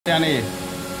Danny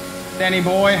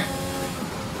boy.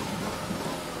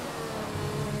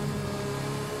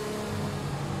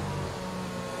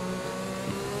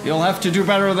 You'll have to do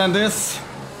better than this.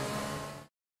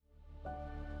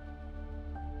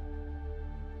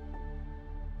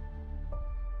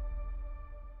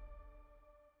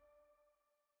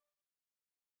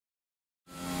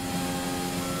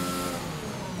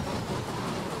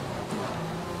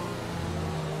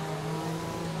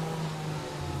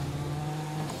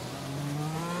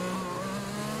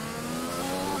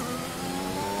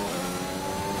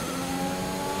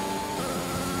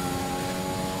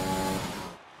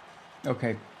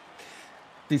 Okay,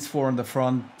 these four in the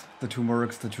front, the two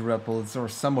Mercs, the two Red Bulls are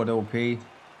somewhat OP,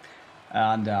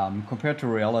 and compared to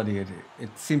reality, it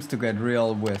seems to get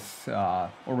real with, or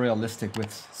realistic with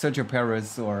Sergio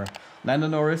Perez or Lando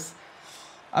Norris.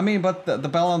 I mean, but the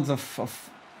balance of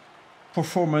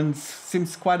performance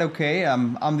seems quite okay.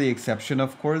 I'm the exception,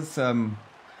 of course.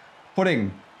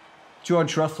 Putting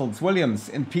George Russell's Williams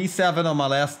in P7 on my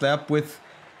last lap with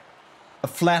a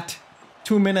flat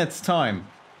 2 minutes time.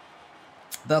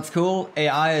 That's cool.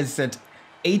 AI is at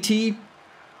 80,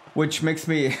 which makes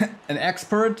me an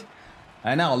expert.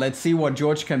 And now let's see what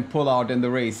George can pull out in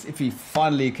the race, if he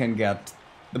finally can get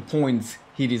the points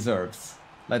he deserves.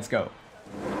 Let's go.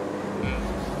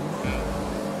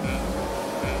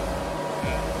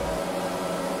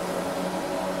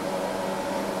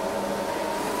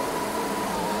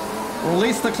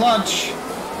 Release the clutch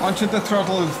onto the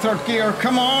throttle, third gear,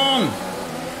 come on!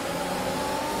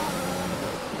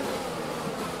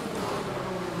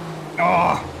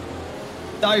 Oh,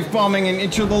 dive bombing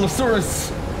into the Lucerus.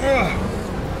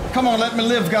 Come on, let me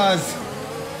live, guys.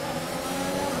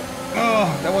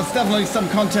 Oh, there was definitely some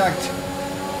contact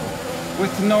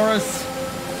with Norris.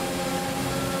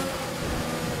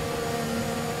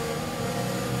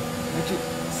 I had to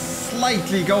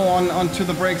slightly go onto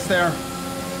the brakes there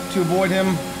to avoid him.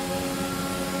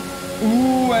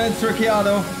 Ooh, and it's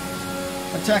Ricciardo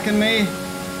attacking me.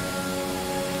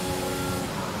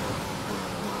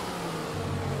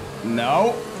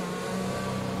 No.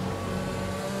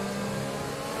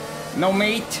 No,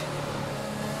 mate.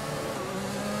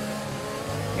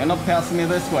 You're not passing me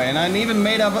this way. And I even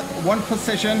made up one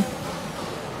position.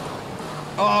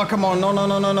 Oh, come on. No, no,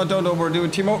 no, no, no. Don't overdo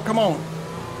it, Timo. Come on.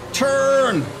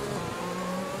 Turn.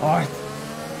 Oh,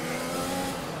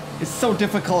 it's so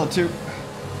difficult to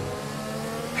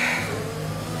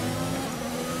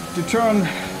turn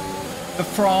the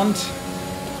front.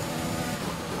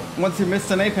 Once you missed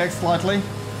an apex slightly.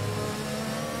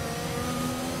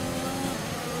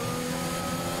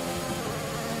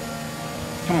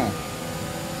 Come on.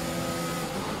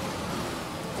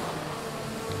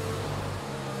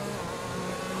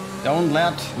 Don't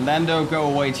let Lando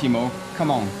go away, Timo.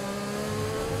 Come on.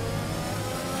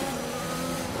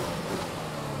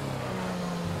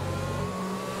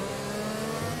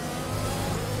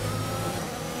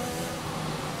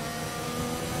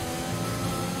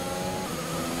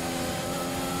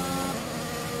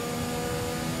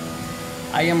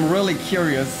 I am really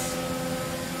curious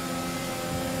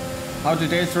how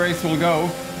today's race will go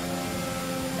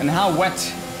and how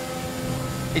wet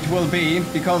it will be,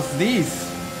 because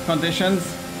these conditions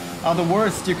are the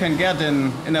worst you can get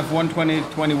in F1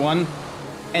 2021,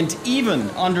 and even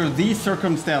under these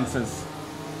circumstances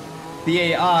the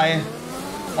AI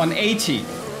on 80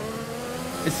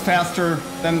 is faster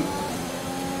than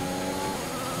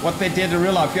what they did in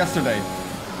real life yesterday.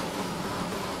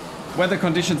 Weather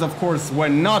conditions, of course, were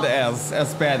not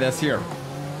as bad as here.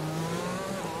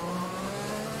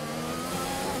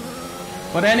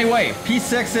 But anyway,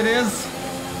 P6 it is.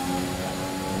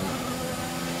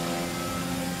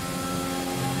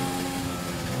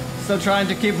 Still trying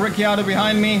to keep Ricciardo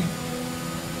behind me.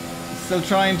 Still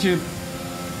trying to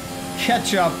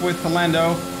catch up with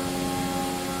Lando.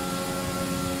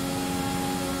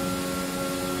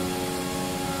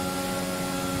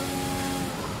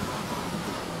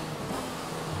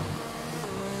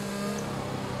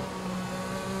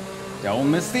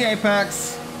 Don't miss the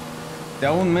apex.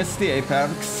 Don't miss the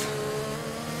apex.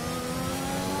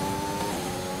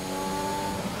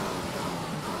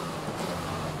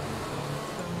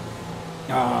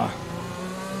 Ah.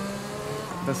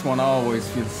 This one always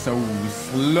feels so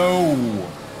slow.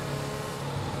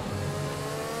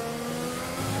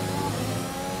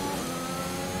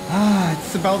 Ah,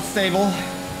 it's about stable.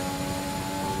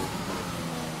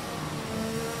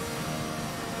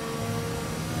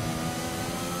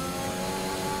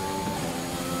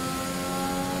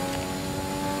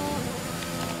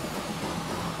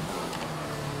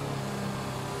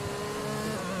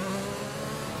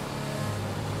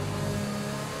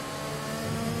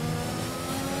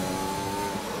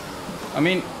 I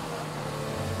mean,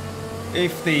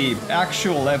 if the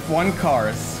actual F1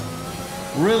 cars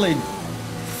really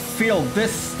feel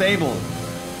this stable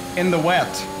in the wet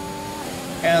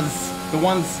as the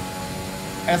ones,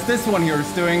 as this one here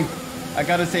is doing, I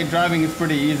gotta say driving is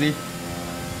pretty easy.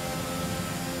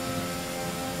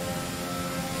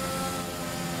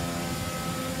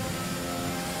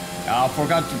 I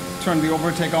forgot to turn the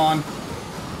overtake on.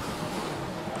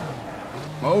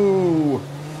 Oh,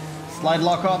 slide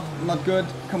lock up, not good,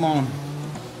 come on.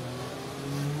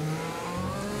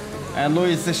 And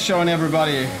Luis is showing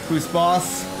everybody who's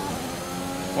boss.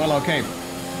 Well, okay.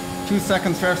 2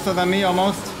 seconds faster than me,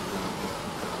 almost.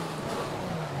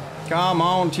 Come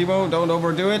on, Thibaut, don't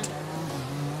overdo it.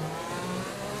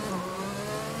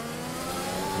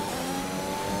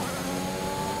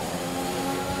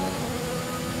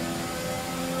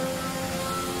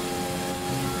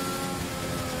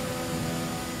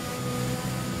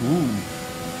 Ooh.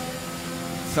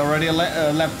 It's already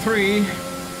lap 3.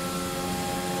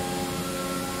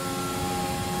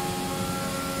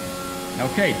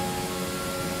 Okay.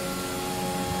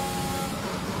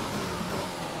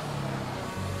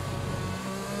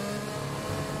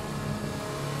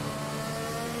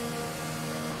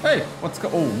 Hey,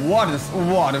 oh,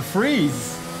 what a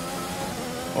freeze.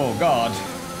 Oh God.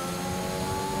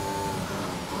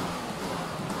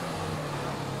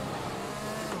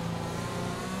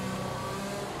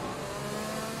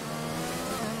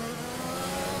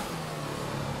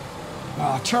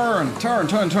 Ah, turn.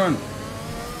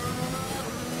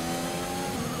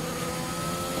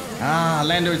 Ah,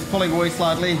 Lando is pulling away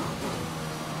slightly.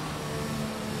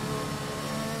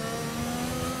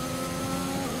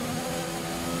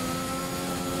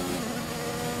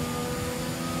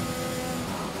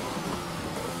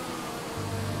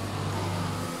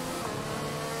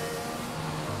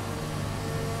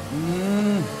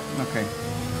 Okay.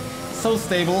 So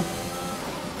stable,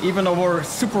 even over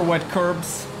super wet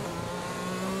curbs.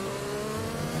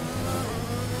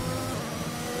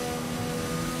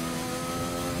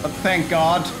 But thank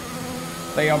God,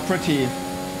 they are pretty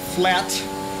flat.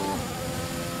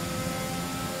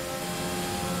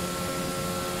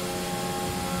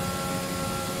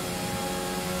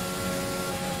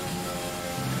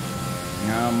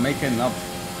 Now making up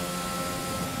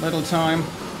little time.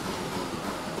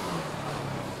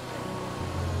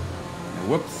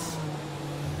 Whoops.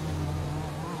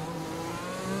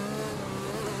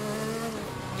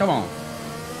 Come on.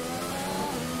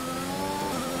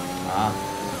 Ah.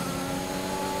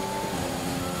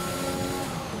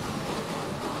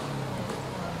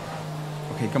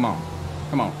 Okay, come on.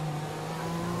 Come on.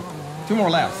 2 more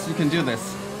laps. You can do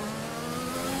this.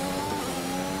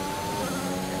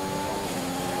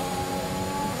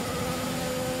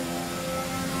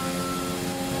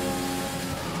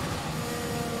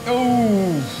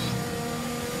 Oh,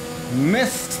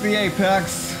 missed the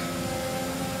apex.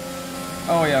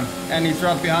 Oh yeah, and he's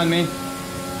right behind me.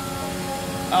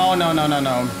 Oh no.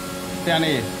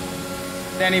 Danny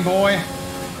boy.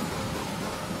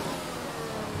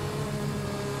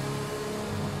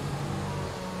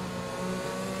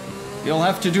 You'll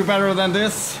have to do better than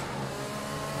this.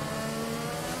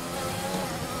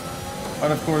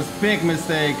 But of course, big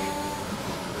mistake.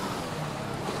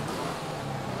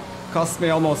 Cost me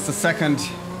almost a second.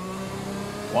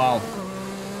 Wow.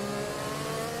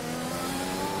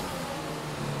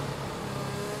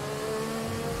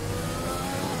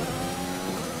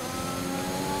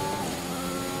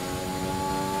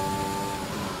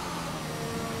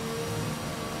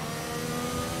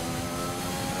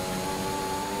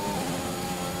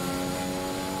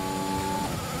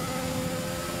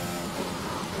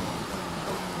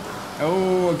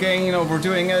 Oh, again,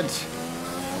 overdoing it.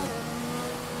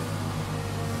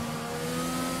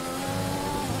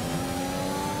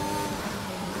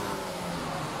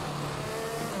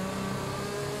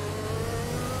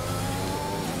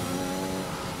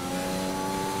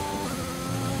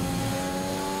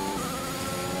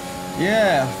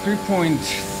 Yeah,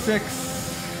 3.6.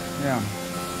 Yeah.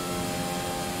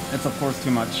 It's of course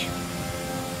too much.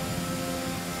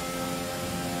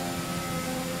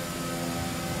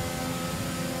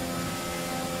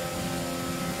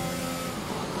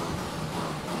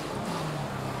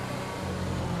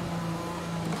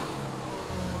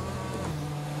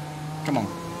 Come on.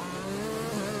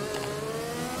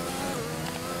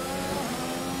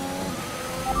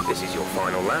 This is your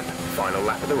final lap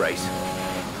of the race.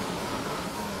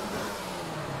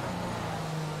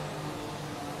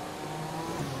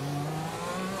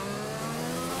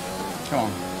 Come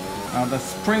on. Now the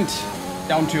sprint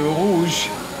down to Rouge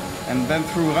and then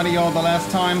through Radio the last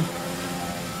time.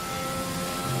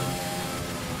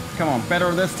 Come on,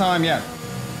 better this time, yeah.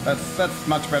 That's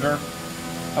much better.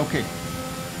 Okay.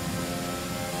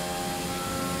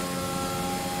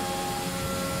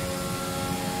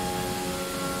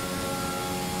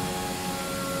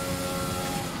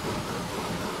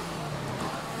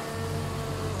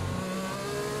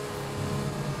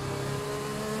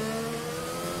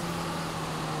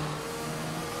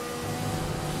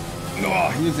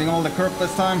 Oh, using all the curb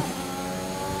this time.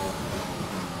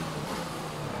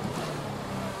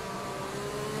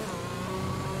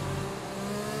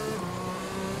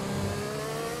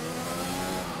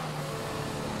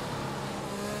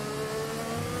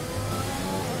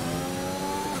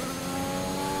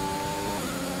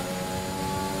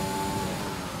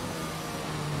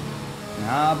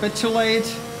 A bit too late.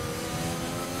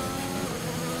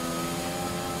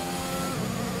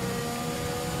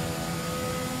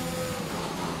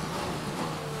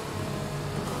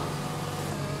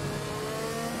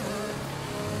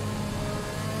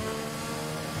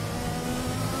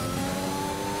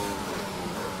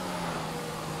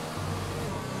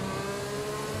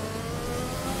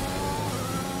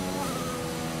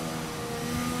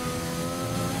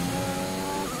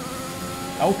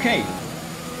 Okay.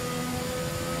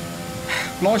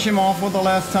 Flush him off for the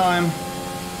last time.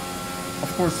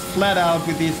 Of course, flat out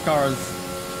with these cars.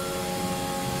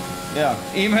 Yeah,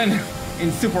 even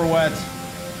in super wet.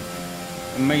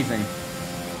 Amazing.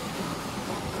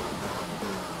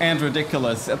 And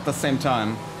ridiculous at the same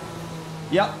time.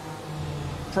 Yeah.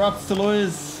 Props to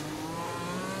Lewis.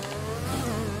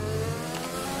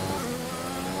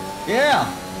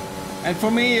 Yeah. And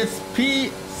for me, it's P6.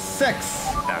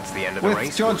 That's the end of the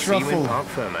race. George We'll see you in Russell. Parc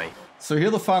Fermé. So here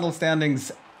are the final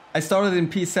standings. I started in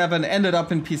P7, ended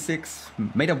up in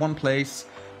P6, made up one place.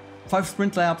 5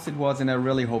 sprint laps it was, and I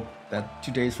really hope that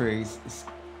today's race is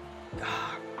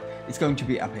it's going to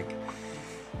be epic.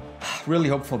 Really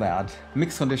hope for that.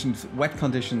 Mixed conditions, wet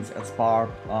conditions at Spa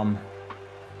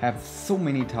have so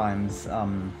many times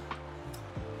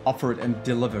offered and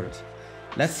delivered.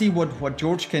 Let's see what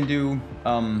George can do.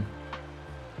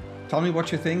 Tell me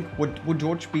what you think. Would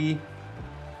George be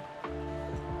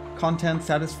content,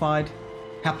 satisfied,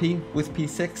 happy with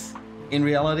P6 in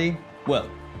reality? Well,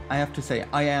 I have to say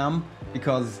I am,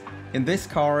 because in this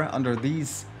car, under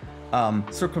these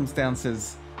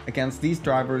circumstances, against these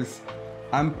drivers,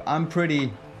 I'm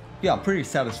pretty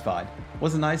satisfied. It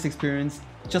was a nice experience.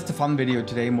 Just a fun video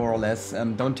today, more or less.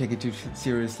 Don't take it too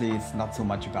seriously. It's not so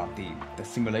much about the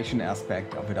simulation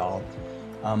aspect of it all.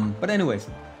 But anyways,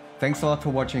 thanks a lot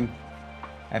for watching.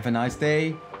 Have a nice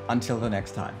day. Until the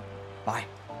next time. Bye.